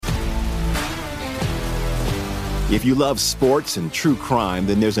If you love sports and true crime,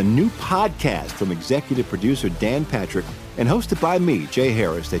 then there's a new podcast from executive producer Dan Patrick and hosted by me, Jay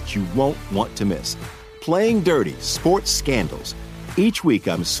Harris, that you won't want to miss. Playing Dirty: Sports Scandals. Each week,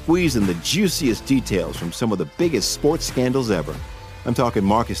 I'm squeezing the juiciest details from some of the biggest sports scandals ever. I'm talking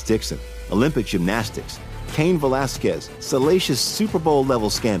Marcus Dixon, Olympic gymnastics, Cain Velasquez, salacious Super Bowl-level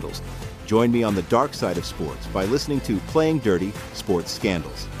scandals. Join me on the dark side of sports by listening to Playing Dirty: Sports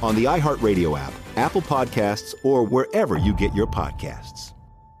Scandals on the iHeartRadio app, Apple Podcasts, or wherever you get your podcasts.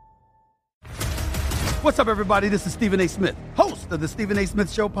 What's up, everybody? This is Stephen A. Smith, host of the Stephen A.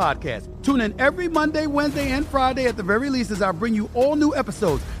 Smith Show podcast. Tune in every Monday, Wednesday, and Friday at the very least as I bring you all new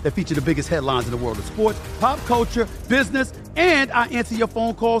episodes that feature the biggest headlines in the world of sports, pop culture, business, and I answer your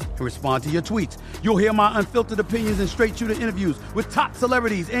phone calls and respond to your tweets. You'll hear my unfiltered opinions and straight-shooter interviews with top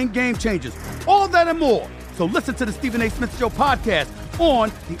celebrities and game changers. All that and more. So listen to the Stephen A. Smith Show podcast on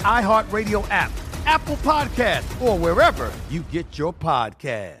the iHeartRadio app, Apple Podcasts, or wherever you get your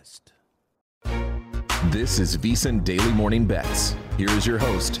podcast. This is VSiN Daily Morning Bets. Here is your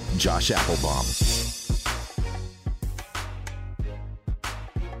host, Josh Applebaum.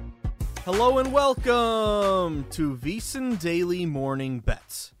 Hello and welcome to VSiN Daily Morning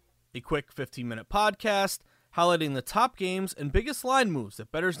Bets, a quick 15-minute podcast highlighting the top games and biggest line moves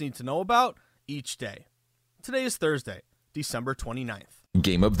that bettors need to know about each day. Today is Thursday, December 29th.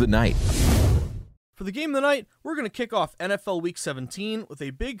 Game of the night. For the game of the night, we're going to kick off NFL Week 17 with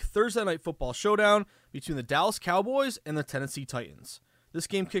a big Thursday night football showdown between the Dallas Cowboys and the Tennessee Titans. This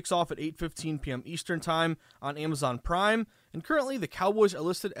game kicks off at 8:15 p.m. Eastern Time on Amazon Prime, and currently the Cowboys are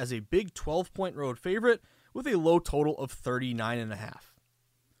listed as a big 12-point road favorite with a low total of 39.5.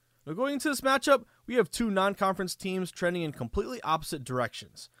 Now going into this matchup, we have two non-conference teams trending in completely opposite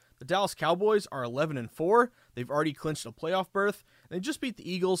directions. The Dallas Cowboys are 11-4. They've already clinched a playoff berth. They just beat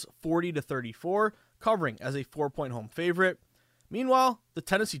the Eagles 40-34, covering as a 4-point home favorite. Meanwhile, the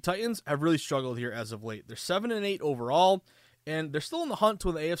Tennessee Titans have really struggled here as of late. They're 7-8 overall, and they're still in the hunt to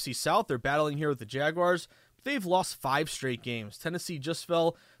win the AFC South. They're battling here with the Jaguars, but they've lost 5 straight games. Tennessee just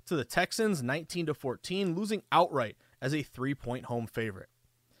fell to the Texans 19-14, losing outright as a 3-point home favorite.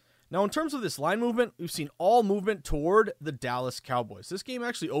 Now, in terms of this line movement, we've seen all movement toward the Dallas Cowboys. This game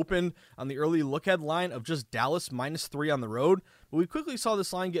actually opened on the early look-ahead line of just Dallas -3 on the road, but we quickly saw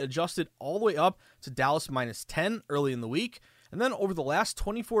this line get adjusted all the way up to Dallas -10 early in the week. And then over the last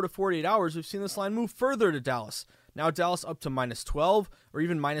 24 to 48 hours, we've seen this line move further to Dallas. Now Dallas up to -12 or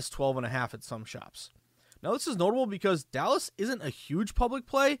even -12.5 at some shops. Now this is notable because Dallas isn't a huge public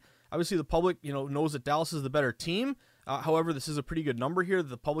play. Obviously the public, knows that Dallas is the better team. However, this is a pretty good number here that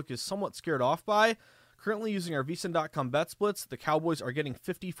the public is somewhat scared off by. Currently using our VSiN.com bet splits, the Cowboys are getting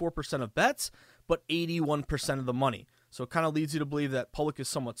 54% of bets, but 81% of the money. So it kind of leads you to believe that public is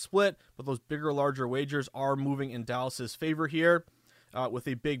somewhat split, but those bigger, larger wagers are moving in Dallas's favor here with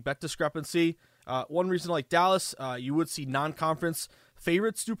a big bet discrepancy. One reason like Dallas, you would see non-conference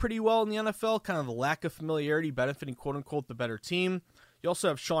favorites do pretty well in the NFL, kind of the lack of familiarity benefiting quote-unquote the better team. You also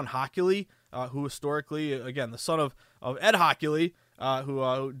have Sean Hockley, who historically, again, the son of Ed Hockley,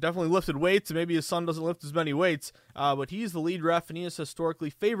 who definitely lifted weights, and maybe his son doesn't lift as many weights, but he's the lead ref, and he has historically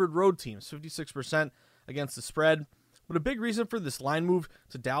favored road teams, 56% against the spread. But a big reason for this line move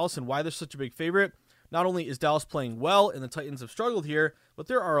to Dallas and why they're such a big favorite, not only is Dallas playing well, and the Titans have struggled here, but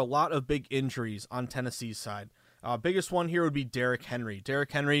there are a lot of big injuries on Tennessee's side. Biggest one here would be Derrick Henry.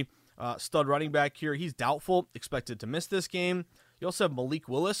 Derrick Henry, stud running back here, he's doubtful, expected to miss this game. You also have Malik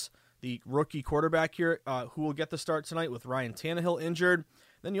Willis, the rookie quarterback here, who will get the start tonight with Ryan Tannehill injured.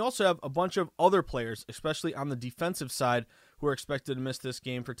 Then you also have a bunch of other players, especially on the defensive side, who are expected to miss this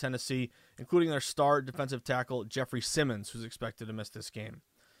game for Tennessee, including their star defensive tackle, Jeffrey Simmons, who's expected to miss this game.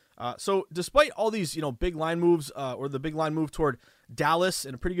 So despite all these, big line moves, or the big line move toward Dallas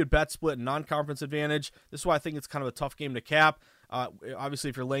and a pretty good bet split and non-conference advantage, this is why I think it's kind of a tough game to cap. Obviously,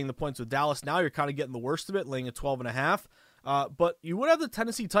 if you're laying the points with Dallas now, you're kind of getting the worst of it, laying a 12.5. But you would have the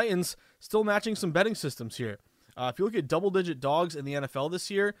Tennessee Titans still matching some betting systems here. If you look at double-digit dogs in the NFL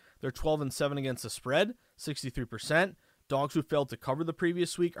this year, they're 12-7 against the spread, 63%. Dogs who failed to cover the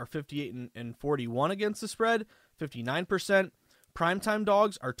previous week are 58-41 against the spread, 59%. Primetime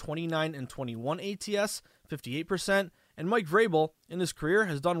dogs are 29-21 ATS, 58%. And Mike Vrabel, in his career,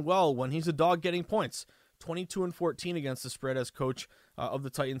 has done well when he's a dog getting points, 22-14 against the spread as coach of the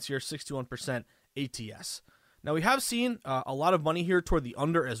Titans here, 61% ATS. Now, we have seen a lot of money here toward the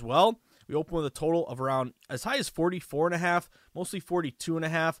under as well. We open with a total of around as high as 44.5, mostly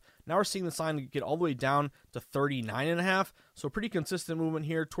 42.5. Now we're seeing this line get all the way down to 39.5. So pretty consistent movement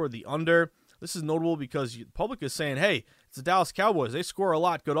here toward the under. This is notable because the public is saying, hey, it's the Dallas Cowboys. They score a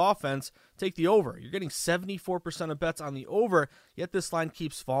lot, good offense. Take the over. You're getting 74% of bets on the over, yet this line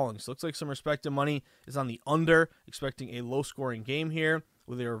keeps falling. So it looks like some respected money is on the under, expecting a low-scoring game here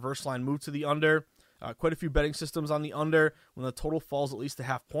with a reverse line move to the under. Quite a few betting systems on the under. When the total falls at least a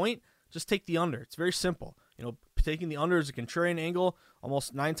half point, just take the under. It's very simple. Taking the under is a contrarian angle.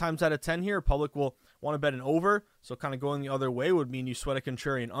 Almost 9 times out of 10 here, public will want to bet an over. So kind of going the other way would mean you sweat a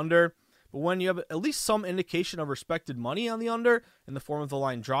contrarian under. But when you have at least some indication of respected money on the under in the form of the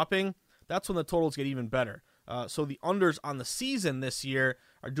line dropping, that's when the totals get even better. So the unders on the season this year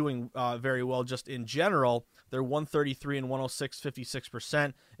are doing very well just in general. They're 133 and 106,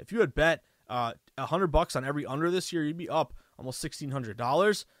 56%. If you had bet $100 on every under this year, you'd be up almost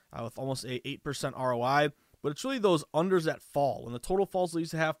 $1,600 with almost a 8% ROI. But it's really those unders that fall. When the total falls at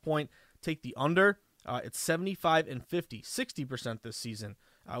least a half point, take the under. It's 75 and 50, 60% this season,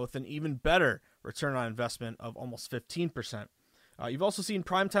 with an even better return on investment of almost 15%. You've also seen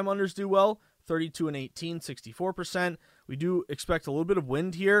primetime unders do well, 32 and 18, 64%. We do expect a little bit of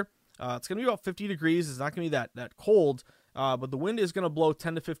wind here. It's going to be about 50 degrees. It's not going to be that cold, but the wind is going to blow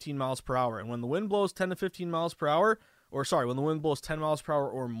 10 to 15 miles per hour. And when the wind blows 10 to 15 miles per hour, when the wind blows 10 miles per hour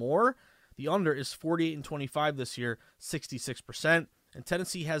or more, the under is 48 and 25 this year, 66%. And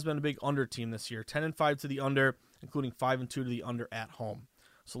Tennessee has been a big under team this year, 10 and 5 to the under, including 5 and 2 to the under at home.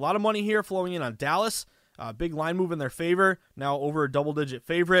 So a lot of money here flowing in on Dallas. Big line move in their favor, now over a double-digit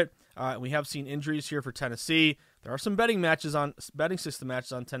favorite. We have seen injuries here for Tennessee. There are some betting system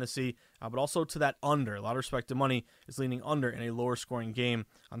matches on Tennessee, but also to that under. A lot of respected money is leaning under in a lower-scoring game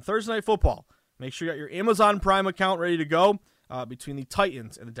on Thursday Night Football. Make sure you got your Amazon Prime account ready to go between the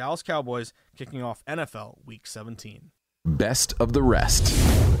Titans and the Dallas Cowboys kicking off NFL Week 17. Best of the rest.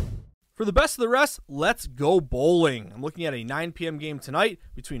 For the best of the rest, let's go bowling. I'm looking at a 9 p.m. game tonight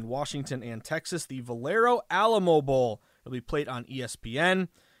between Washington and Texas, the Valero Alamo Bowl. It'll be played on ESPN.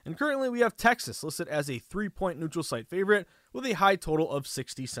 And currently we have Texas listed as a 3-point neutral site favorite with a high total of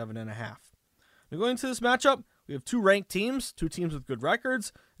 67.5. Now going into this matchup, we have 2 ranked teams, 2 teams with good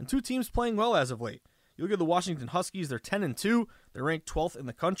records, and 2 teams playing well as of late. You look at the Washington Huskies, they're 10 and 2. They're ranked 12th in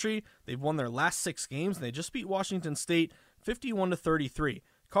the country. They've won their last 6 games, and they just beat Washington State 51-33,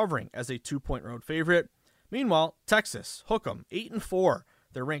 covering as a 2-point road favorite. Meanwhile, Texas, hook 'em, 8 and 4.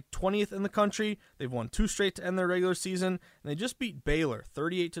 They're ranked 20th in the country. They've won 2 straight to end their regular season, and they just beat Baylor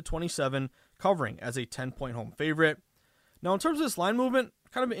 38-27, covering as a 10-point home favorite. Now, in terms of this line movement,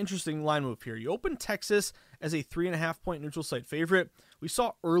 kind of an interesting line move here. You open Texas as a 3.5-point neutral site favorite. We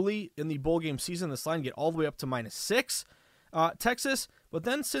saw early in the bowl game season this line get all the way up to -6, Texas. But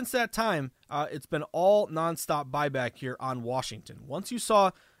then since that time, it's been all nonstop buyback here on Washington. Once you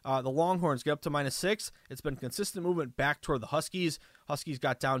saw the Longhorns get up to -6, it's been consistent movement back toward the Huskies. Huskies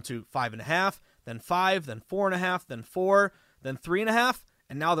got down to 5.5, then 5, then 4.5, then 4, then 3.5,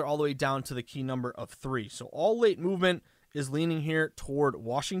 and now they're all the way down to the key number of 3. So all late movement is leaning here toward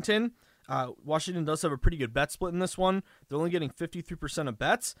Washington. Washington does have a pretty good bet split in this one. They're only getting 53% of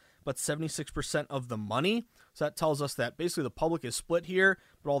bets, but 76% of the money. So that tells us that basically the public is split here,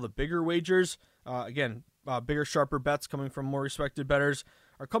 but all the bigger wagers, bigger, sharper bets coming from more respected bettors,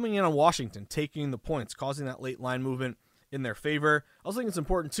 are coming in on Washington, taking the points, causing that late line movement in their favor. I also think it's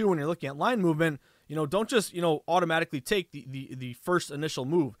important, too, when you're looking at line movement, don't just, automatically take the first initial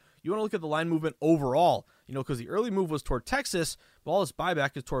move. You want to look at the line movement overall, because the early move was toward Texas, but all this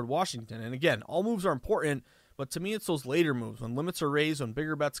buyback is toward Washington. And again, all moves are important, but to me, it's those later moves. When limits are raised, when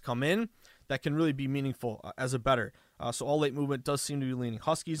bigger bets come in, that can really be meaningful as a bettor. So all late movement does seem to be leaning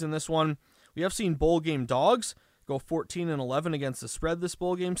Huskies in this one. We have seen bowl game dogs go 14-11 against the spread this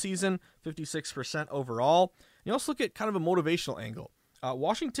bowl game season, 56% overall. You also look at kind of a motivational angle.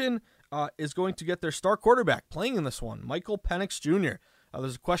 Washington is going to get their star quarterback playing in this one, Michael Penix Jr.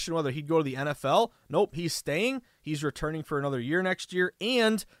 There's a question whether he'd go to the NFL. Nope, he's staying. He's returning for another year next year,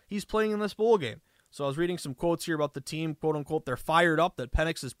 and he's playing in this bowl game. So I was reading some quotes here about the team, quote unquote, they're fired up that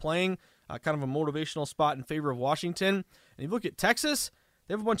Penix is playing, kind of a motivational spot in favor of Washington. And you look at Texas,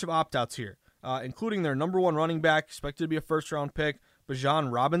 they have a bunch of opt-outs here, including their number 1 running back, expected to be a first-round pick, Bijan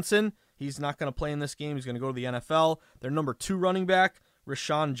Robinson. He's not going to play in this game. He's going to go to the NFL. Their number 2 running back,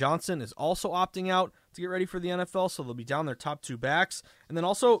 Rashawn Johnson, is also opting out to get ready for the NFL, so they'll be down their top 2 backs. And then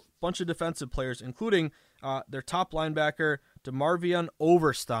also a bunch of defensive players, including their top linebacker, DeMarvion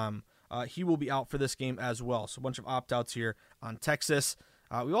Overstam. He will be out for this game as well. So a bunch of opt-outs here on Texas.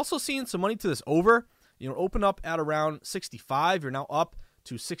 We've also seen some money to this over. Open up at around 65. You're now up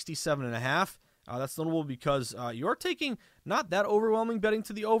to 67.5. That's notable because you're taking not that overwhelming betting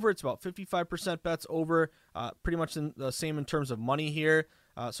to the over. It's about 55% bets over, pretty much the same in terms of money here.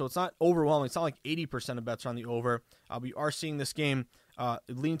 So it's not overwhelming. It's not like 80% of bets are on the over. We are seeing this game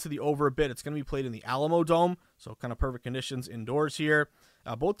lean to the over a bit. It's going to be played in the Alamo Dome, so kind of perfect conditions indoors here.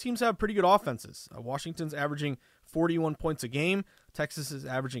 Both teams have pretty good offenses. Washington's averaging 41 points a game. Texas is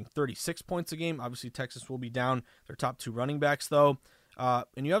averaging 36 points a game. Obviously, Texas will be down their top 2 running backs, though.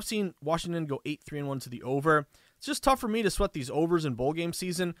 And you have seen Washington go 8-3-1 to the over. It's just tough for me to sweat these overs in bowl game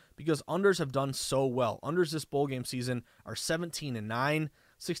season because unders have done so well. Unders this bowl game season are 17-9,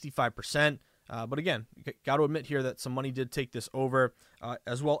 65%. But again, got to admit here that some money did take this over,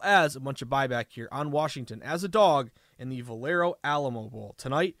 as well as a bunch of buyback here on Washington as a dog in the Valero Alamo Bowl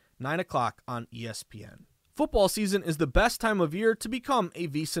tonight, 9 o'clock on ESPN. Football season is the best time of year to become a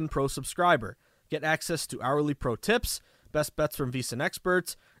VSiN Pro subscriber. Get access to hourly pro tips, best bets from VSiN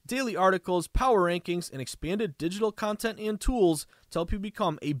experts, daily articles, power rankings, and expanded digital content and tools to help you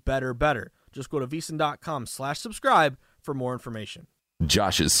become a better. Just go to VSiN.com/subscribe for more information.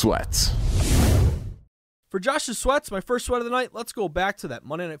 Josh's Sweats. For Josh's Sweats, my first sweat of the night, let's go back to that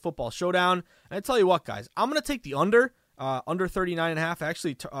Monday Night Football showdown. And I tell you what, guys, I'm going to take the under 39.5. I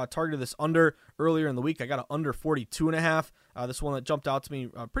actually targeted this under earlier in the week. I got an under 42.5. This one that jumped out to me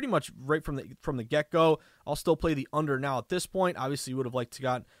pretty much right from the get-go. I'll still play the under now at this point. Obviously, you would have liked to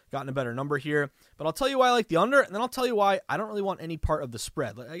gotten a better number here. But I'll tell you why I like the under, and then I'll tell you why I don't really want any part of the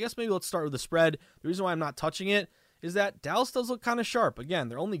spread. I guess maybe let's start with the spread. The reason why I'm not touching it is that Dallas does look kind of sharp. Again,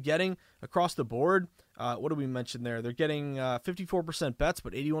 they're only getting across the board. What did we mention there? They're getting 54% bets,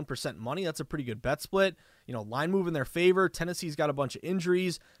 but 81% money. That's a pretty good bet split. Line move in their favor. Tennessee's got a bunch of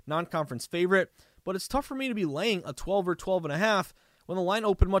injuries, non-conference favorite. But it's tough for me to be laying a 12 or 12.5 when the line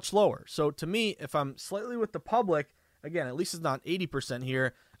opened much lower. So to me, if I'm slightly with the public, again, at least it's not 80%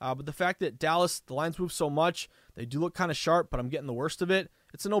 here. But the fact that Dallas, the lines move so much, they do look kind of sharp, but I'm getting the worst of it.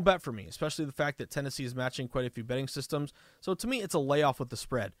 It's a no bet for me, especially the fact that Tennessee is matching quite a few betting systems. So to me, it's a layoff with the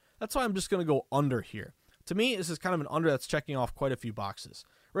spread. That's why I'm just going to go under here. To me, this is kind of an under that's checking off quite a few boxes.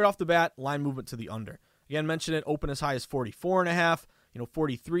 Right off the bat, line movement to the under. Again, mentioned it, open as high as 44.5,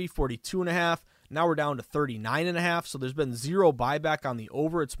 43, 42.5. Now we're down to 39.5. So there's been zero buyback on the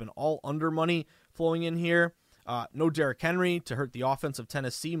over. It's been all under money flowing in here. No Derrick Henry to hurt the offense of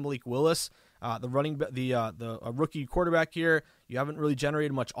Tennessee. Malik Willis, the rookie quarterback here. You haven't really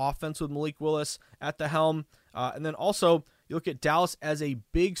generated much offense with Malik Willis at the helm. And then also you look at Dallas as a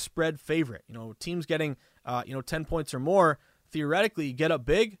big spread favorite. Teams getting 10 points or more. Theoretically, you get up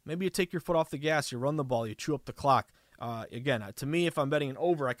big. Maybe you take your foot off the gas. You run the ball. You chew up the clock. Again, to me, if I'm betting an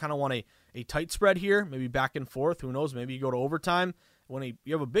over, I kind of want a tight spread here. Maybe back and forth. Who knows? Maybe you go to overtime. When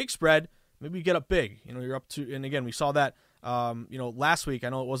you have a big spread, maybe you get up big. You're up to, and again, we saw that, last week. I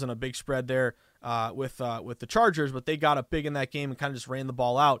know it wasn't a big spread there with the Chargers, but they got up big in that game and kind of just ran the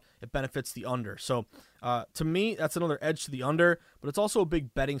ball out. It benefits the under. So to me, that's another edge to the under, but it's also a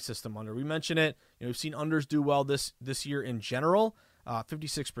big betting system under. We mentioned it. We've seen unders do well this year in general,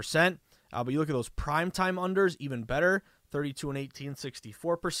 56%. But you look at those primetime unders, even better, 32 and 18,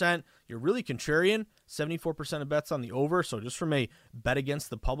 64%. You're really contrarian, 74% of bets on the over. So just from a bet against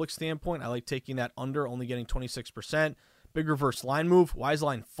the public standpoint, I like taking that under, only getting 26%. Big reverse line move. Why is the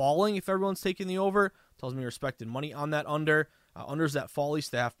line falling if everyone's taking the over? Tells me respected money on that under. Unders that fall at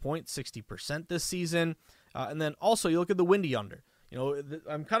least a half point, 60% this season. And then also you look at the windy under.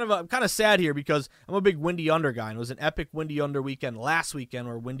 I'm kind of sad here because I'm a big windy under guy. And it was an epic windy under weekend last weekend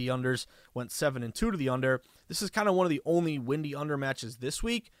where windy unders went 7-2 to the under. This is kind of one of the only windy under matches this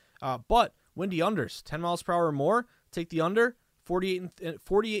week. But windy unders, 10 miles per hour or more, take the under, 48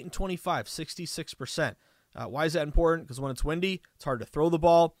 and 25, 66%. Why is that important? Because when it's windy, it's hard to throw the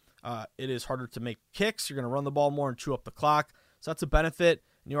ball. It is harder to make kicks. You're going to run the ball more and chew up the clock. So that's a benefit.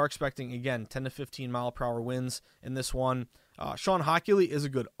 And you are expecting, again, 10 to 15 mile per hour wins in this one. Sean Hockley is a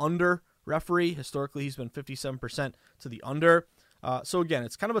good under referee. Historically, he's been 57% to the under. So again,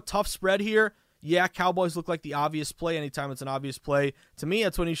 it's kind of a tough spread here. Yeah, Cowboys look like the obvious play. Anytime it's an obvious play, to me,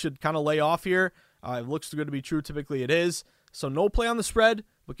 that's when you should kind of lay off here. It looks too good to be true. Typically it is. So no play on the spread,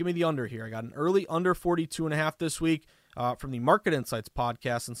 but give me the under here. I got an early under 42.5 this week from the Market Insights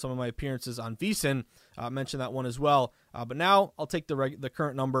podcast, and some of my appearances on VSiN mentioned that one as well. But now I'll take the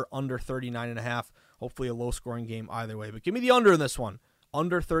current number under 39.5. Hopefully a low-scoring game either way. But give me the under in this one.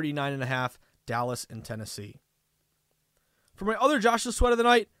 Under 39.5, Dallas and Tennessee. For my other Josh's Sweat of the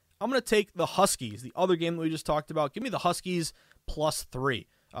night, I'm going to take the Huskies, the other game that we just talked about. Give me the Huskies +3.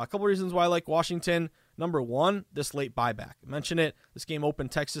 A couple reasons why I like Washington. Number one, this late buyback. I mentioned it. This game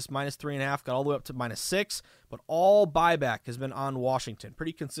opened Texas -3.5, got all the way up to -6, but all buyback has been on Washington.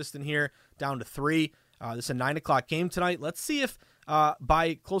 Pretty consistent here, down to 3. This is a 9 o'clock game tonight. Let's see if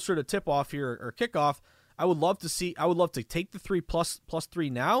by closer to tip-off here or kickoff, I would love to take the 3 plus 3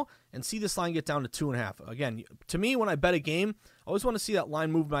 now and see this line get down to 2.5. Again, to me, when I bet a game, I always want to see that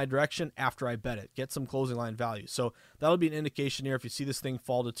line move my direction after I bet it, get some closing line value. So that'll be an indication here if you see this thing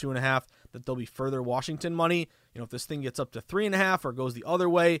fall to 2.5 that there'll be further Washington money. If this thing gets up to 3.5 or goes the other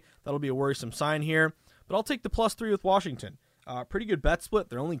way, that'll be a worrisome sign here. But I'll take the +3 with Washington. Pretty good bet split.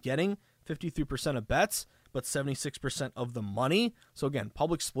 They're only getting 53% of bets, but 76% of the money. So again,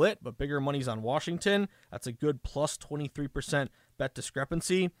 public split, but bigger money's on Washington. That's a good +23% bet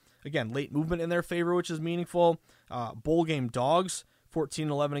discrepancy. Again, late movement in their favor, which is meaningful. Bowl game dogs,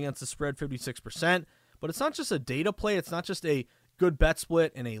 14-11 against the spread, 56%. But it's not just a data play. It's not just a good bet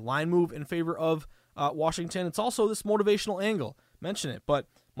split and a line move in favor of Washington. It's also this motivational angle. Mention it, but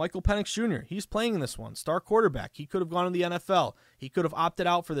Michael Penix Jr., he's playing in this one. Star quarterback. He could have gone to the NFL. He could have opted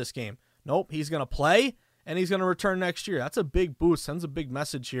out for this game. Nope, he's going to play, and he's going to return next year. That's a big boost. Sends a big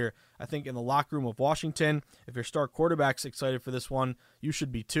message here, I think, in the locker room of Washington. If your star quarterback's excited for this one, you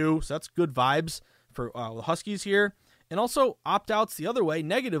should be too. So that's good vibes for the Huskies here. And also opt-outs the other way,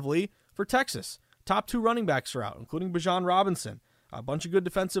 negatively, for Texas. Top 2 running backs are out, including Bijan Robinson. A bunch of good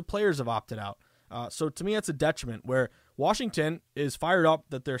defensive players have opted out. So to me, that's a detriment where Washington is fired up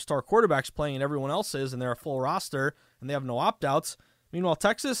that their star quarterback's playing and everyone else is, and they're a full roster, and they have no opt-outs. Meanwhile,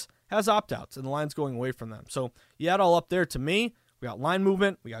 Texas has opt-outs, and the line's going away from them. So you add all up there, to me, we got line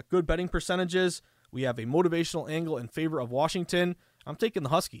movement, we got good betting percentages, we have a motivational angle in favor of Washington. I'm taking the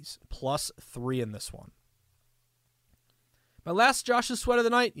Huskies, +3 in this one. My last Josh's sweat of the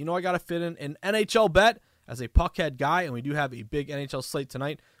night, I got to fit in an NHL bet as a puckhead guy, and we do have a big NHL slate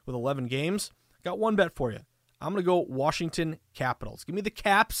tonight with 11 games. Got one bet for you. I'm going to go Washington Capitals. Give me the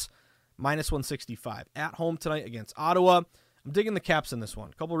Caps, -165. At home tonight against Ottawa. I'm digging the Caps in this one.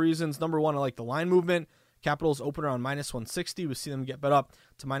 A couple reasons. Number one, I like the line movement. Capitals open around -160. We see them get bet up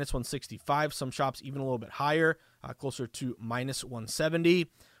to -165. Some shops even a little bit higher, closer to -170.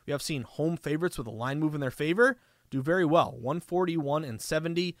 We have seen home favorites with a line move in their favor do very well.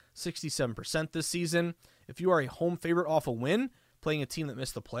 141-70, 67% this season. If you are a home favorite off a win, playing a team that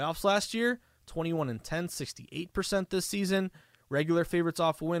missed the playoffs last year, 21-10, 68% this season. Regular favorites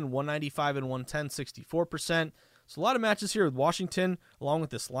off a win, 195-110, 64%. So a lot of matches here with Washington, along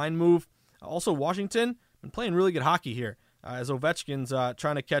with this line move. Also, Washington been playing really good hockey here, as Ovechkin's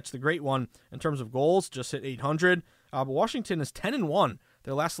trying to catch the great one in terms of goals, just hit 800. But Washington is 10-1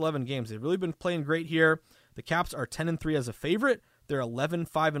 their last 11 games. They've really been playing great here. The Caps are 10-3 as a favorite. They're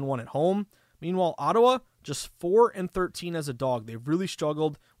 11-5-1 at home. Meanwhile, Ottawa, just 4-13 as a dog. They've really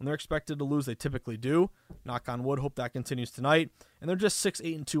struggled when they're expected to lose. They typically do. Knock on wood. Hope that continues tonight. And they're just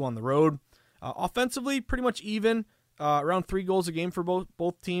 6-8-2 on the road. Offensively, pretty much even. Around 3 goals a game for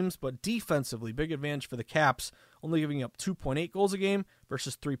both teams. But defensively, big advantage for the Caps. Only giving up 2.8 goals a game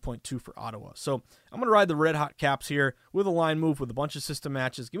versus 3.2 for Ottawa. So I'm going to ride the red-hot Caps here with a line move with a bunch of system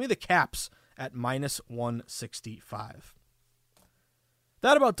matches. Give me the Caps at -165.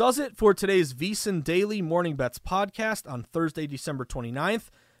 That about does it for today's VSiN Daily Morning Bets podcast on Thursday, December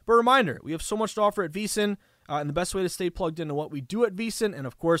 29th. But a reminder, we have so much to offer at VSiN, and the best way to stay plugged into what we do at VSiN, and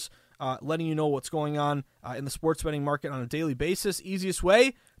of course, letting you know what's going on in the sports betting market on a daily basis. Easiest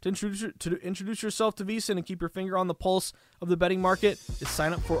way to introduce yourself to VSiN and keep your finger on the pulse of the betting market is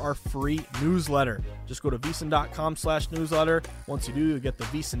sign up for our free newsletter. Just go to VSiN.com/newsletter. Once you do, you'll get the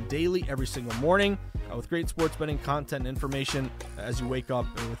VSiN Daily every single morning with great sports betting content and information as you wake up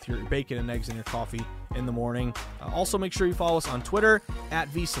with your bacon and eggs in your coffee in the morning. Also, make sure you follow us on Twitter at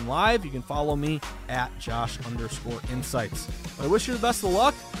VSiN Live. You can follow me at Josh_Insights. But I wish you the best of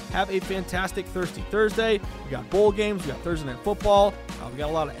luck. Have a fantastic Thirsty Thursday. We got bowl games. We got Thursday Night Football. We got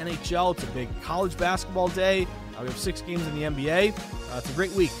a lot of NHL. It's a big college basketball day. We have 6 games in the NBA. It's a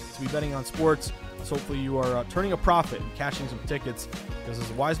great week to be betting on sports. So hopefully you are turning a profit and cashing some tickets, because as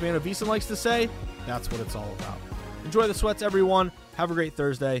a wise man of VSiN likes to say, that's what it's all about. Enjoy the sweats, everyone. Have a great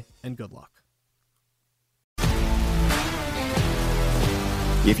Thursday, and good luck.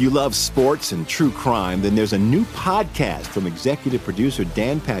 If you love sports and true crime, then there's a new podcast from executive producer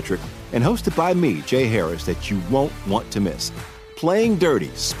Dan Patrick and hosted by me, Jay Harris, that you won't want to miss. Playing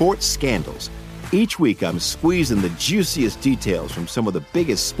Dirty: Sports Scandals. Each week, I'm squeezing the juiciest details from some of the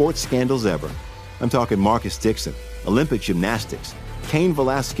biggest sports scandals ever. I'm talking Marcus Dixon, Olympic gymnastics, Cain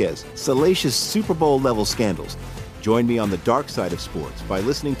Velasquez, salacious Super Bowl-level scandals. Join me on the dark side of sports by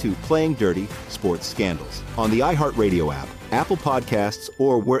listening to Playing Dirty: Sports Scandals on the iHeartRadio app, Apple Podcasts,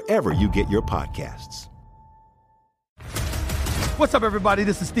 or wherever you get your podcasts. What's up, everybody?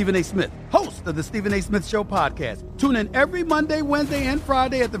 This is Stephen A. Smith, host host of the Stephen A. Smith Show podcast. Tune in every Monday, Wednesday, and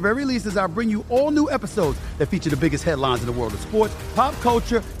Friday at the very least as I bring you all new episodes that feature the biggest headlines in the world of sports, pop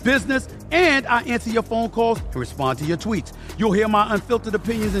culture, business, and I answer your phone calls and respond to your tweets. You'll hear my unfiltered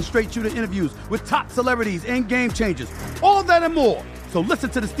opinions and straight-shooter interviews with top celebrities and game changers. All that and more. So listen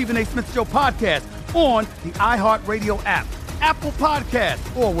to the Stephen A. Smith Show podcast on the iHeartRadio app, Apple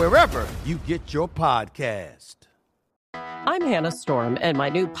Podcasts, or wherever you get your podcast. I'm Hannah Storm, and my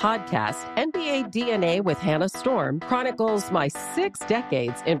new podcast, NBA DNA with Hannah Storm, chronicles my 6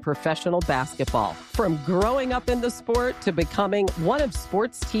 decades in professional basketball. From growing up in the sport to becoming one of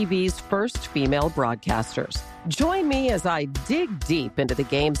sports TV's first female broadcasters. Join me as I dig deep into the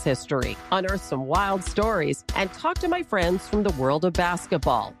game's history, unearth some wild stories, and talk to my friends from the world of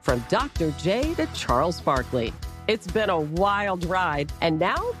basketball, from Dr. J to Charles Barkley. It's been a wild ride, and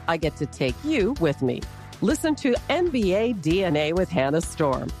now I get to take you with me. Listen to NBA DNA with Hannah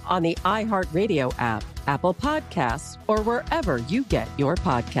Storm on the iHeartRadio app, Apple Podcasts, or wherever you get your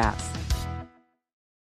podcasts.